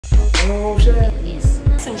Coach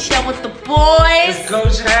Listen, share with the boys. It's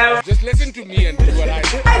Coach Hell. Just listen to me and do what I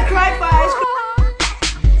do. I cried for ice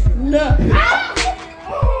cream. No.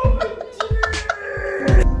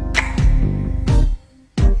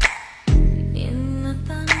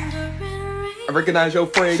 I recognize your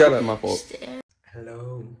friend. Shut up, my fault.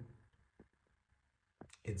 Hello,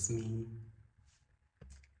 it's me.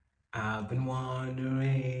 I've been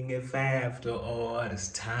wondering if after all this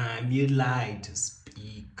time you'd like to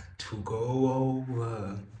speak, to go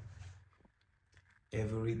over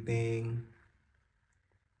everything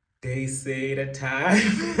they say the time.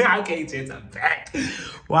 Okay, Jets, I'm back.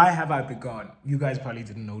 Why have I been gone? You guys probably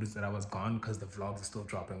didn't notice that I was gone because the vlogs are still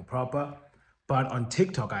dropping proper. But on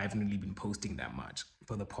TikTok, I haven't really been posting that much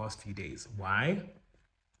for the past few days. Why?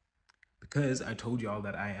 Because I told y'all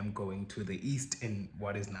that I am going to the East in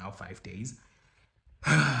what is now 5 days.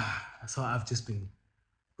 So I've just been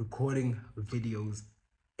recording videos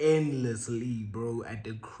endlessly, bro, at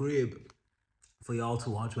the crib for y'all to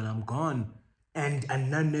watch when I'm gone. And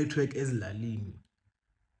non-network is lalini.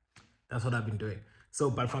 That's what I've been doing. So,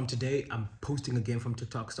 but from today, I'm posting again from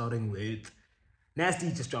TikTok, starting with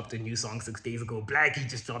Nasty just dropped a new song 6 days ago. Blackie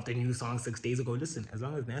just dropped a new song 6 days ago. Listen, as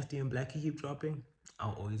long as Nasty and Blackie keep dropping,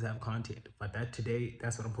 I'll always have content. But that today,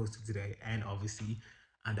 that's what I'm posting today. And obviously,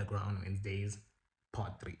 Underground Wednesdays,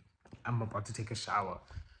 part 3. I'm about to take a shower.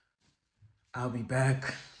 I'll be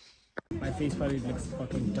back. My face probably looks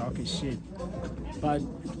fucking dark as shit. But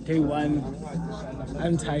day one,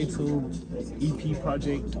 Untitled EP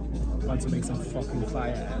project. About to make some fucking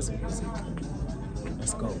fire ass music.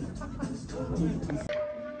 Let's go.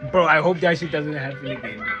 Bro, I hope that shit doesn't happen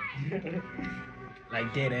again, though.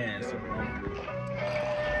 Like dead ass, bro.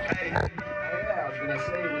 Hey, I was gonna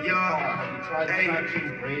say, when you try to traction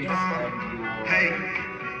brakes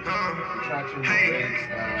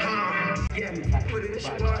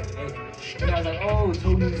and I was like, oh,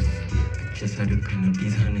 Tony's. Just had to clean up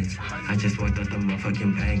these hundreds. I just walked out the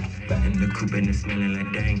motherfucking bank. And the coupe and it's smelling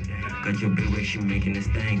like dang. Got your big way, she making this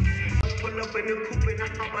thing. Pull up in the coupe and I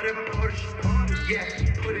hop out of the Porsche. Yeah,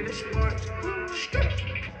 put it in sports.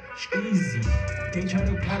 Easy. They try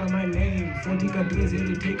to pat on my name. 40 cadres here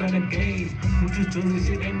to take on the game. Muchos Jones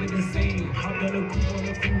shit ain't been the same. Hop on the coupe on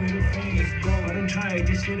the freeway to fame. Let's go. I don't try,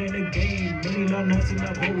 this shit ain't a game. Many long nights in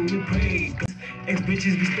that hole we pray.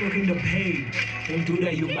 Ex-bitches be stalking the page. Don't do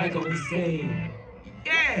that, you might go insane.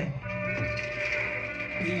 Yeah!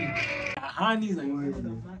 Honey's like,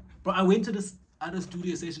 bro, I went to this other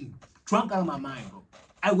studio session drunk out of my mind, bro.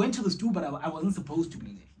 I went to the studio, but I wasn't supposed to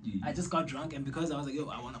be there. Yeah. I just got drunk, and because I was like, yo,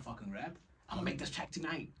 I want to fucking rap, I'm gonna make this track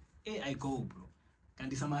tonight. Hey, I go, bro.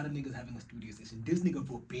 And some other niggas having a studio session. This nigga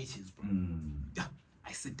for bitches, bro.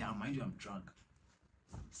 I sit down, mind you, I'm drunk.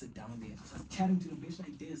 Sit down there. I was chatting to the bitch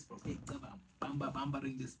like this, bro. Hey, I'm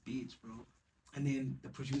bambering this bitch, bro. And then the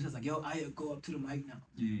producer's like, yo, I go up to the mic now.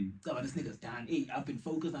 Yeah. So this nigga's down. Hey, I've been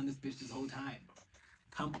focused on this bitch this whole time, bro.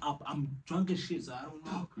 Come up. I'm drunk as shit, so I don't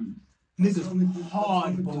know. Niggas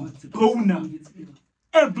hard, bro. Go now.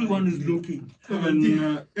 Everyone is looking. I didn't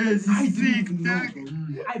know,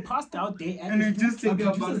 bro. I passed out there and it just telling me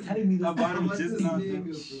this about just now.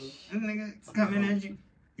 Nigga, coming at you.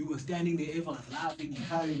 You were standing there, everyone's laughing,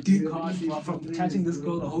 dick hard from touching this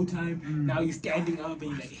girl the whole time. Now you're standing up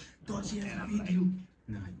and you're like, don't you have a video?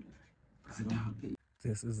 No.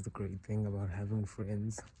 This is the great thing about having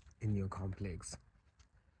friends in your complex.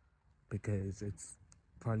 Because it's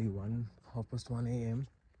probably 1:30 a.m.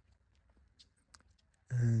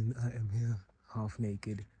 And I am here half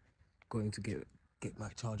naked going to get my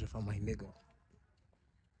charger from my nigga.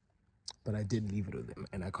 But I did leave it with him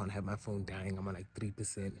and I can't have my phone dying. I'm on like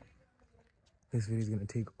 3%. This video is gonna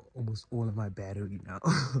take almost all of my battery now.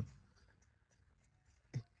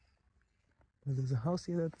 But there's a house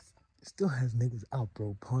here that still has niggas out,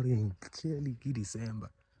 bro, partying clearly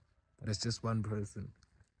December. But it's just one person.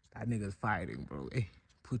 That nigga's fighting, bro. Hey,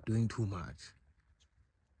 doing too much.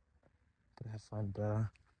 But have fun, bro.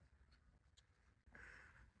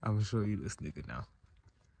 I'm gonna show you this nigga now.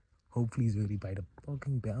 Hopefully he's really by the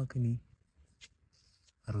fucking balcony.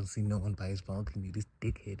 I don't see no one by his balcony, this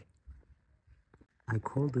dickhead. I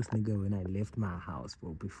called this nigga when I left my house,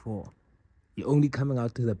 bro, before. You're only coming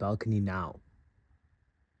out to the balcony now.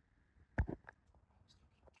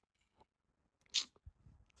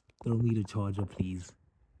 Throw me the charger, please.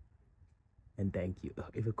 And thank you.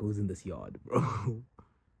 If it goes in this yard, bro.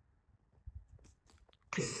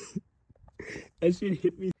 That shit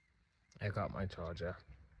hit me. I got my charger.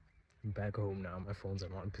 I'm back home now. My phone's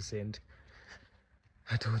at 1%.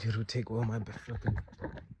 I told you to take all my fucking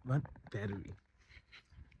battery.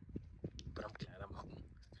 But I'm glad I'm home.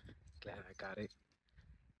 Glad I got it.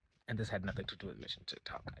 And this had nothing to do with Mission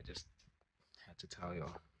TikTok. I just had to tell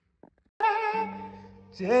y'all.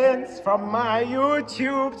 Gents from my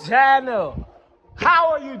YouTube channel,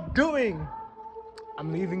 how are you doing?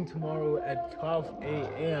 I'm leaving tomorrow at 12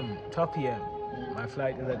 p.m. My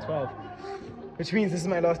flight is at 12, which means this is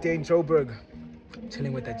my last day in Joburg.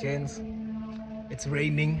 Chilling with the gents. It's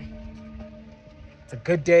raining. It's a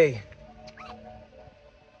good day.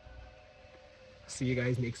 See you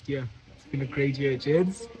guys next year. It's been a great year,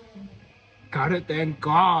 gents. Gotta thank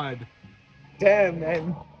God. Damn,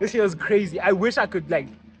 man. This year was crazy. I wish I could, like,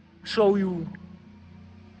 show you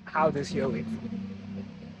how this year went.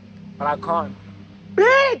 But I can't.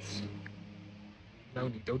 Bitch! No,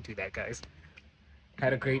 don't do that, guys.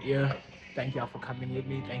 Had a great year. Thank y'all for coming with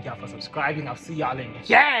me. Thank y'all for subscribing. I'll see y'all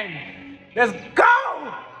again. Let's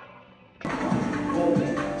go!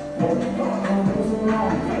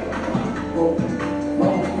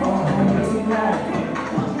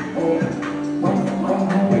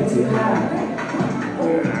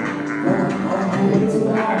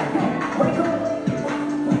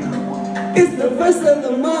 It's the first of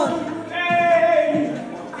the month.